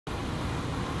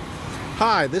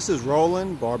Hi, this is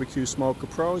Roland, BBQ Smoker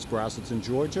Pros, Braselton,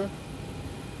 Georgia.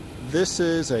 This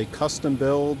is a custom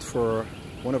build for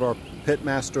one of our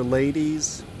Pitmaster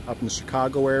ladies up in the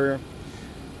Chicago area.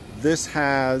 This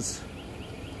has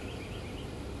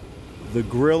the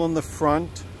grill in the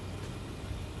front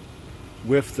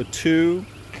with the two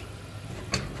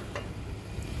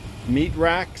meat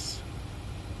racks,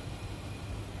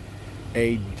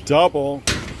 a double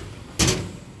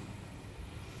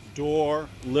door,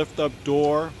 lift-up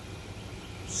door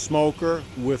smoker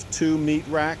with two meat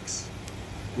racks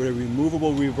with a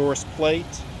removable reverse plate,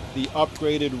 the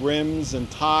upgraded rims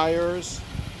and tires,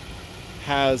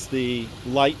 has the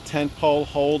light tent pole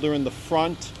holder in the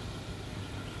front,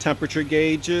 temperature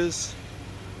gauges,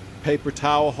 paper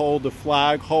towel holder,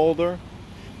 flag holder.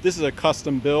 This is a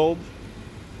custom build.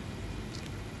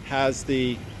 Has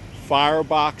the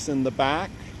firebox in the back,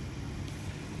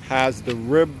 has the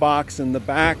rib box in the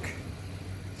back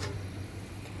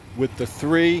with the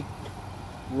three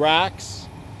racks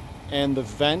and the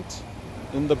vent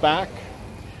in the back.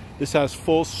 This has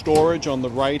full storage on the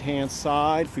right hand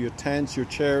side for your tents, your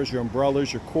chairs, your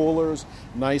umbrellas, your coolers.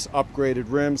 Nice upgraded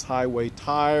rims, highway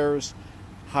tires,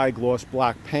 high gloss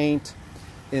black paint.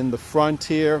 In the front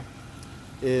here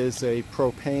is a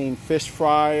propane fish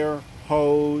fryer,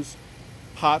 hose,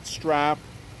 pot strap,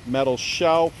 metal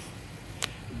shelf.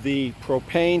 The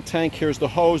propane tank, here's the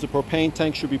hose. The propane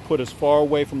tank should be put as far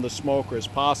away from the smoker as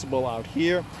possible out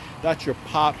here. That's your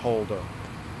pot holder.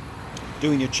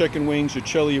 Doing your chicken wings, your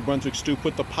chili, your Brunswick stew,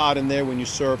 put the pot in there when you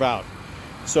serve out.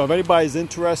 So if anybody's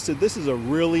interested, this is a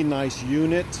really nice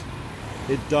unit.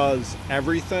 It does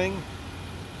everything.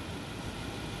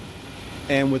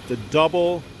 And with the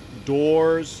double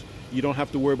doors, you don't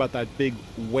have to worry about that big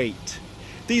weight.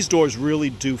 These doors really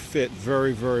do fit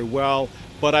very, very well,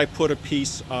 but I put a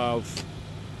piece of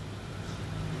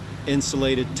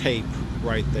insulated tape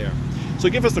right there. So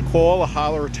give us a call, a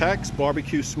holler, or text,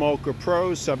 BBQ Smoker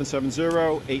Pros,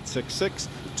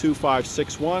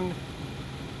 770-866-2561.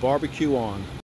 Barbecue on.